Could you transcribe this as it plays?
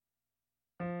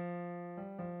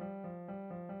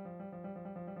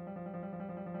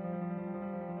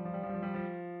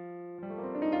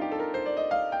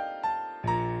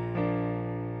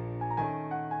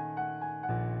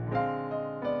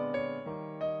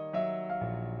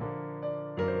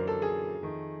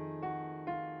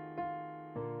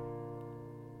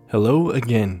Hello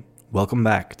again. Welcome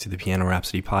back to the Piano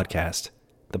Rhapsody podcast,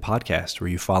 the podcast where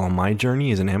you follow my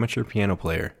journey as an amateur piano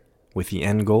player with the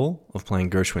end goal of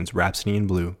playing Gershwin's Rhapsody in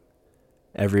Blue.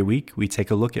 Every week, we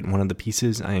take a look at one of the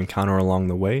pieces I encounter along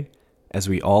the way as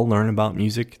we all learn about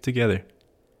music together.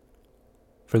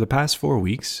 For the past 4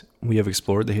 weeks, we have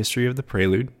explored the history of the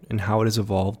prelude and how it has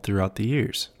evolved throughout the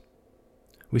years.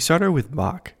 We started with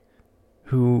Bach,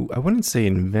 who I wouldn't say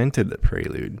invented the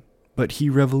prelude, but he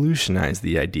revolutionized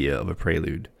the idea of a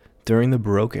prelude during the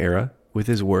Baroque era with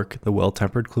his work The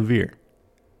Well-Tempered Clavier,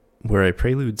 where a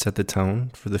prelude set the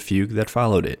tone for the fugue that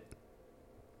followed it.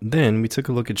 Then we took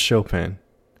a look at Chopin,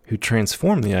 who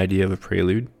transformed the idea of a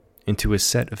prelude into a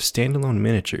set of standalone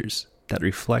miniatures that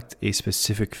reflect a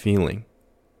specific feeling.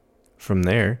 From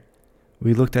there,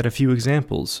 we looked at a few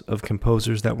examples of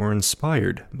composers that were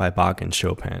inspired by Bach and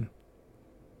Chopin.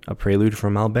 A prelude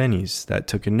from Albéniz that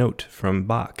took a note from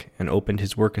Bach and opened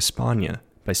his work España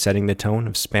by setting the tone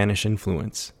of Spanish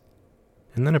influence.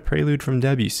 And then a prelude from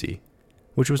Debussy,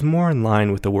 which was more in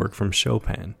line with the work from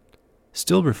Chopin,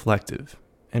 still reflective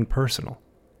and personal,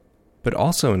 but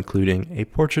also including a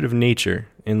portrait of nature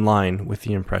in line with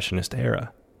the Impressionist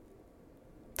era.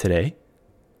 Today,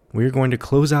 we are going to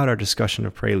close out our discussion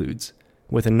of preludes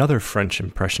with another French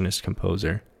Impressionist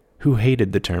composer who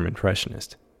hated the term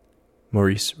Impressionist,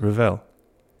 Maurice Ravel.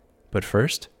 But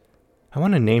first, I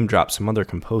want to name drop some other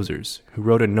composers who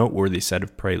wrote a noteworthy set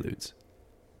of preludes.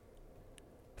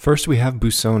 First we have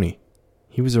Busoni.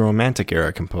 He was a Romantic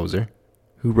era composer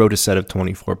who wrote a set of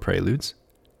 24 preludes.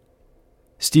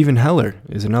 Stephen Heller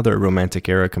is another Romantic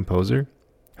era composer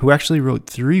who actually wrote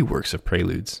 3 works of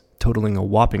preludes, totaling a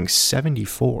whopping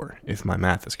 74 if my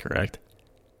math is correct.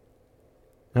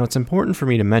 Now it's important for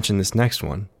me to mention this next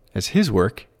one, as his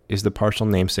work is the partial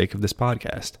namesake of this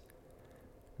podcast.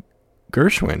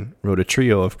 Gershwin wrote a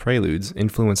trio of preludes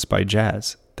influenced by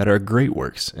jazz that are great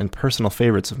works and personal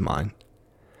favorites of mine,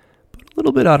 but a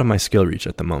little bit out of my skill reach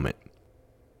at the moment.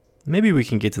 Maybe we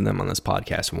can get to them on this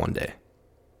podcast one day.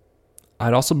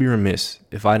 I'd also be remiss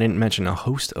if I didn't mention a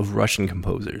host of Russian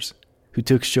composers who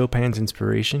took Chopin's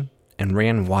inspiration and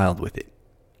ran wild with it,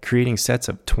 creating sets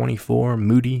of 24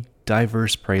 moody,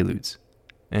 diverse preludes,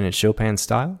 and in Chopin's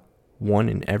style, one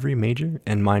in every major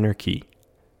and minor key.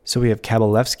 So we have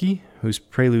Kabalevsky, whose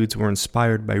preludes were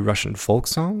inspired by Russian folk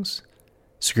songs,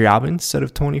 Scriabin's set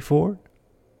of 24.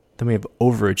 Then we have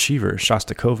overachiever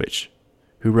Shostakovich,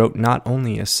 who wrote not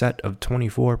only a set of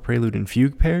 24 prelude and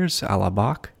fugue pairs a la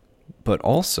Bach, but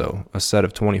also a set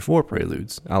of 24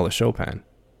 preludes a la Chopin.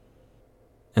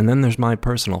 And then there's my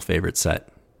personal favorite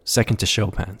set, second to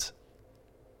Chopin's,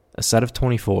 a set of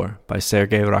 24 by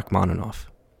Sergei Rachmaninoff.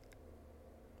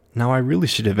 Now I really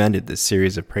should have ended this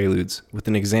series of preludes with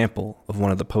an example of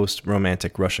one of the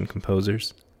post-Romantic Russian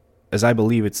composers, as I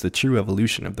believe it's the true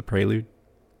evolution of the prelude,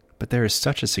 but there is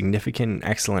such a significant and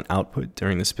excellent output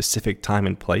during the specific time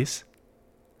and place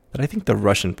that I think the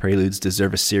Russian preludes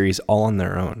deserve a series all on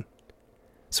their own.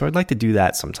 So I'd like to do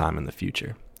that sometime in the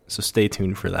future, so stay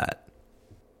tuned for that.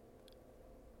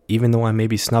 Even though I may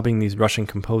be snubbing these Russian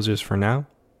composers for now,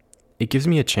 it gives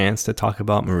me a chance to talk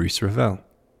about Maurice Ravel,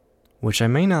 which I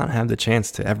may not have the chance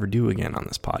to ever do again on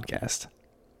this podcast.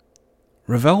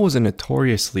 Ravel was a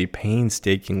notoriously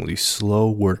painstakingly slow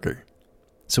worker,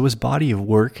 so his body of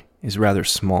work is rather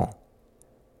small.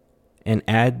 And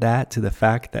add that to the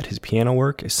fact that his piano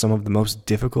work is some of the most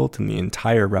difficult in the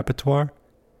entire repertoire,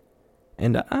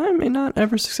 and I may not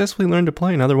ever successfully learn to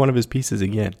play another one of his pieces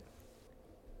again.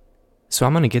 So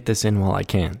I'm going to get this in while I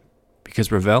can,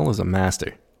 because Ravel is a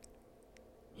master.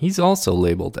 He's also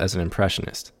labeled as an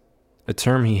Impressionist, a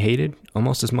term he hated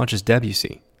almost as much as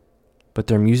Debussy, but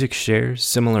their music shares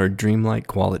similar dreamlike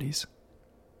qualities.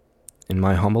 In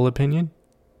my humble opinion,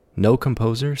 no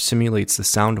composer simulates the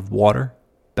sound of water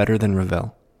better than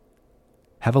Ravel.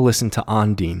 Have a listen to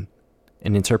Ondine,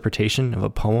 an interpretation of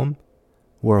a poem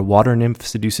where a water nymph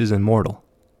seduces a mortal,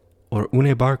 or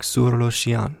Une barque sur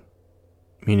l'océan,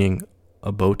 meaning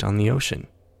a boat on the ocean,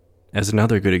 as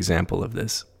another good example of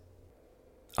this.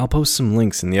 I'll post some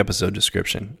links in the episode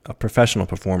description of professional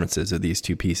performances of these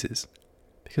 2 pieces,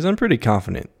 because I'm pretty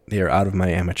confident they are out of my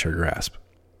amateur grasp.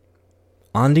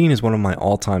 Ondine is one of my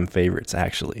all-time favorites,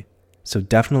 actually, so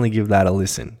definitely give that a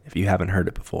listen if you haven't heard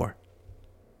it before.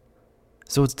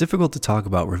 So it's difficult to talk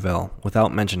about Ravel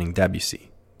without mentioning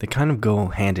Debussy. They kind of go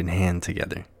hand in hand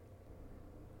together.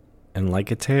 And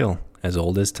like a tale as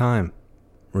old as time,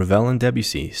 Ravel and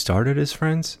Debussy started as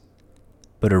friends,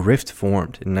 but a rift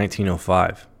formed in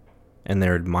 1905, and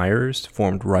their admirers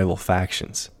formed rival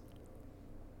factions.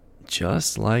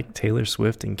 Just like Taylor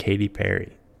Swift and Katy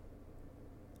Perry.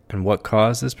 And what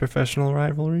caused this professional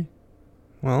rivalry?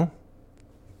 Well,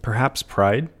 perhaps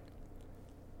pride?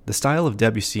 The style of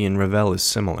Debussy and Ravel is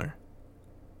similar,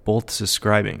 both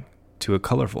subscribing to a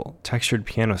colorful, textured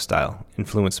piano style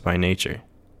influenced by nature.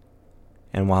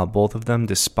 And while both of them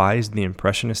despised the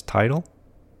Impressionist title,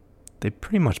 they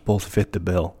pretty much both fit the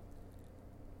bill.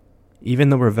 Even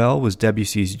though Ravel was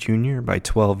Debussy's junior by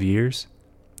 12 years,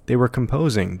 they were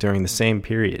composing during the same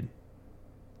period,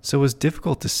 so it was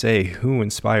difficult to say who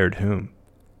inspired whom.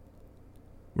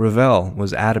 Ravel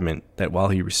was adamant that while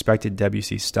he respected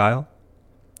Debussy's style,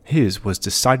 his was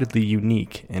decidedly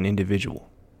unique and individual.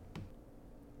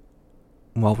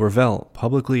 While Ravel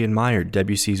publicly admired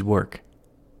Debussy's work,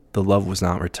 the love was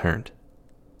not returned.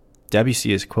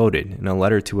 Debussy is quoted in a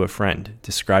letter to a friend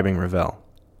describing Ravel.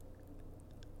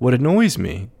 "What annoys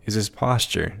me is his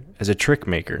posture as a trick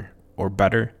maker, or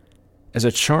better, as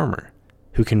a charmer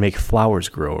who can make flowers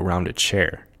grow around a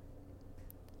chair."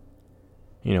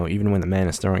 Even when the man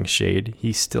is throwing shade,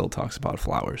 he still talks about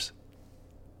flowers.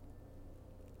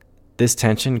 This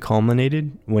tension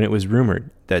culminated when it was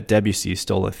rumored that Debussy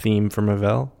stole a theme from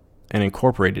Ravel and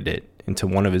incorporated it into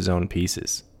one of his own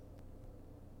pieces.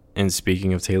 And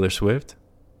speaking of Taylor Swift,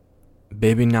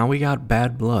 baby, now we got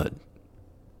bad blood.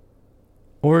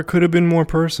 Or it could have been more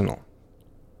personal.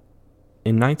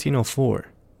 In 1904,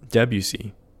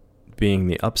 Debussy, being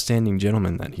the upstanding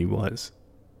gentleman that he was,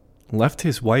 left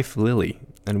his wife Lily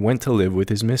and went to live with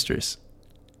his mistress.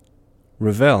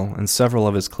 Ravel and several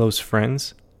of his close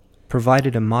friends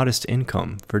provided a modest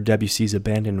income for Debussy's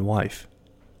abandoned wife,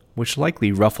 which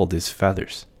likely ruffled his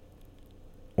feathers.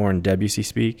 Or in Debussy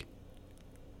speak,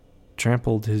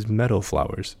 trampled his meadow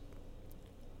flowers.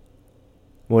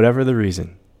 Whatever the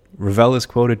reason, Ravel is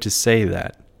quoted to say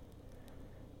that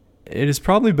it is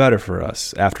probably better for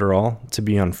us, after all, to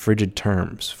be on frigid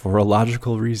terms for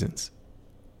illogical reasons.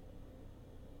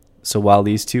 So while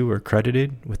these two are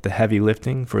credited with the heavy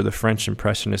lifting for the French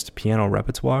Impressionist piano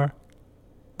repertoire,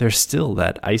 there's still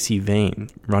that icy vein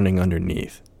running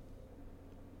underneath.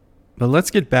 But let's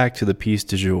get back to the piece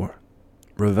du jour,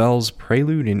 Ravel's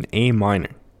Prelude in A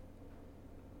minor.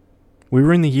 We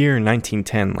were in the year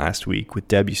 1910 last week with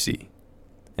Debussy,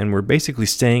 and we're basically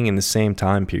staying in the same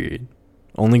time period,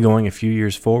 only going a few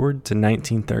years forward to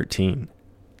 1913.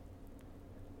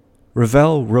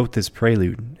 Ravel wrote this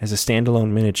prelude as a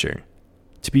standalone miniature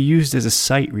to be used as a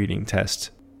sight reading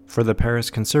test for the Paris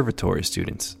Conservatory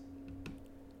students.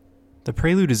 The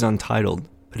prelude is untitled,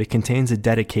 but it contains a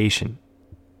dedication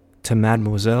to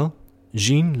Mademoiselle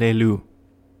Jeanne Leloup,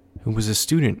 who was a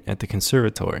student at the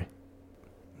conservatory.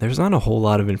 There's not a whole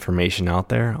lot of information out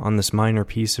there on this minor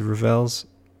piece of Ravel's,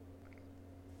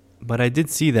 but I did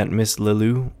see that Miss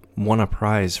Leloup won a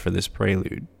prize for this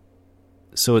prelude.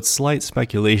 So it's slight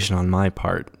speculation on my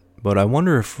part, but I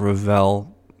wonder if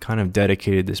Ravel kind of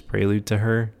dedicated this prelude to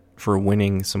her for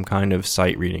winning some kind of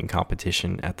sight reading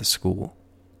competition at the school.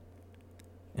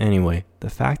 Anyway, the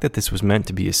fact that this was meant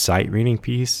to be a sight reading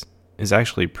piece is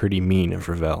actually pretty mean of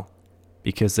Ravel,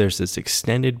 because there's this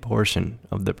extended portion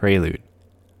of the prelude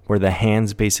where the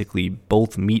hands basically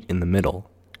both meet in the middle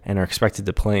and are expected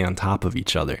to play on top of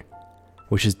each other,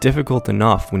 which is difficult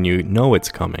enough when you know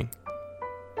it's coming.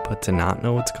 But to not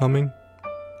know it's coming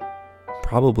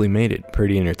probably made it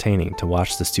pretty entertaining to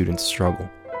watch the students struggle.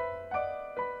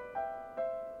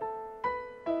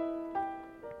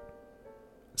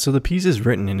 So the piece is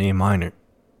written in A minor,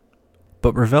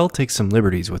 but Ravel takes some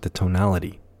liberties with the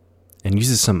tonality and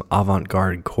uses some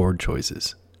avant-garde chord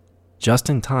choices, just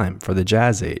in time for the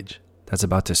jazz age that's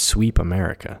about to sweep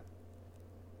America.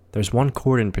 There's one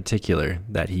chord in particular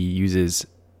that he uses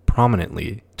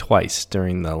prominently twice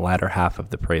during the latter half of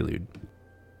the prelude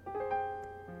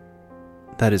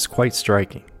that is quite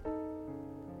striking,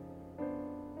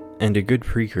 and a good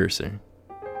precursor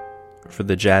for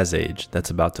the jazz age that's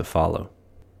about to follow.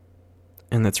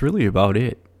 And that's really about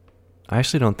it. I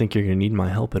actually don't think you're going to need my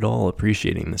help at all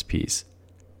appreciating this piece.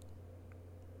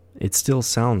 It still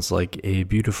sounds like a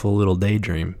beautiful little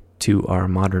daydream to our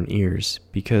modern ears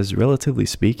because, relatively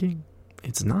speaking,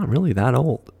 it's not really that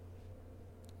old.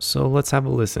 So let's have a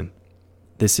listen.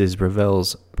 This is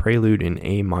Ravel's Prelude in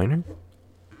A minor,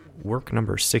 work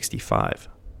number 65.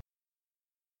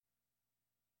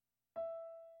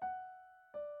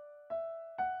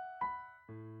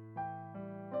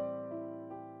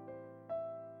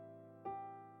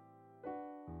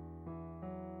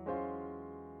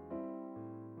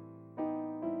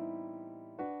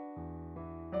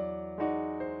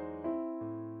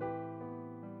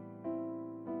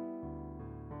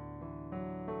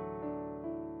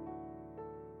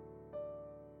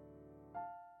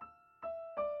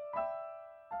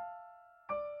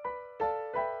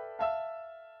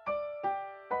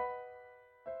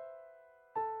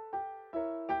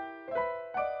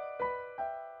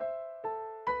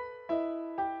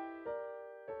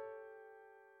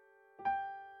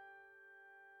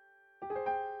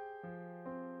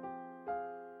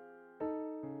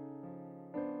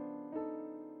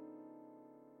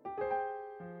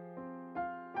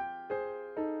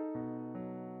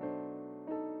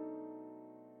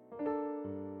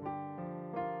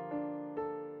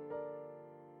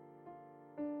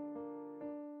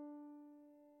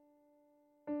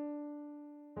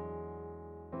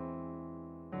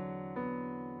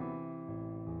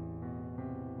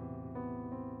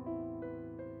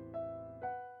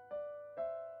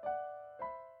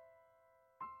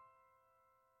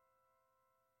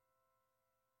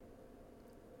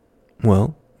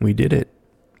 Well, we did it.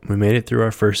 We made it through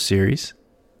our first series.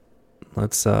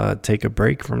 Let's take a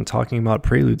break from talking about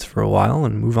preludes for a while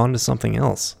and move on to something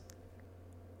else.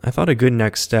 I thought a good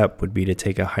next step would be to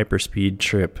take a hyperspeed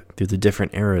trip through the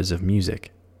different eras of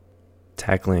music,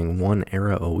 tackling one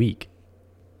era a week.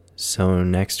 So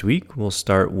next week, we'll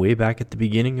start way back at the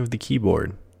beginning of the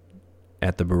keyboard,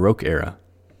 at the Baroque era.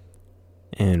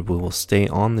 And we will stay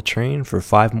on the train for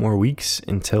 5 more weeks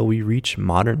until we reach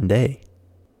modern day.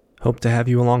 Hope to have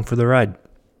you along for the ride.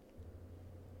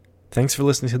 Thanks for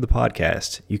listening to the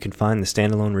podcast. You can find the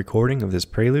standalone recording of this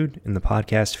prelude in the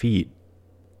podcast feed.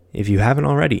 If you haven't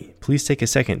already, please take a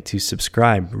second to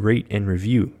subscribe, rate, and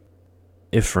review.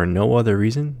 If for no other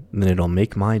reason, then it'll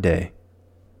make my day.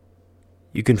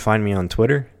 You can find me on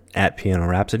Twitter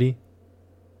 @PianoRhapsody,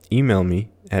 email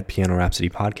me at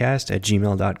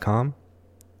pianorhapsodypodcast@gmail.com,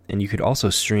 and you could also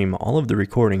stream all of the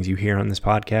recordings you hear on this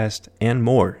podcast and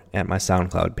more at my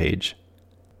SoundCloud page.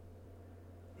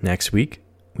 Next week,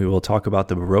 we will talk about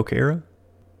the Baroque era,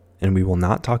 and we will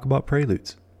not talk about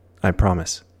preludes. I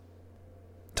promise.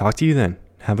 Talk to you then.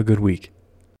 Have a good week.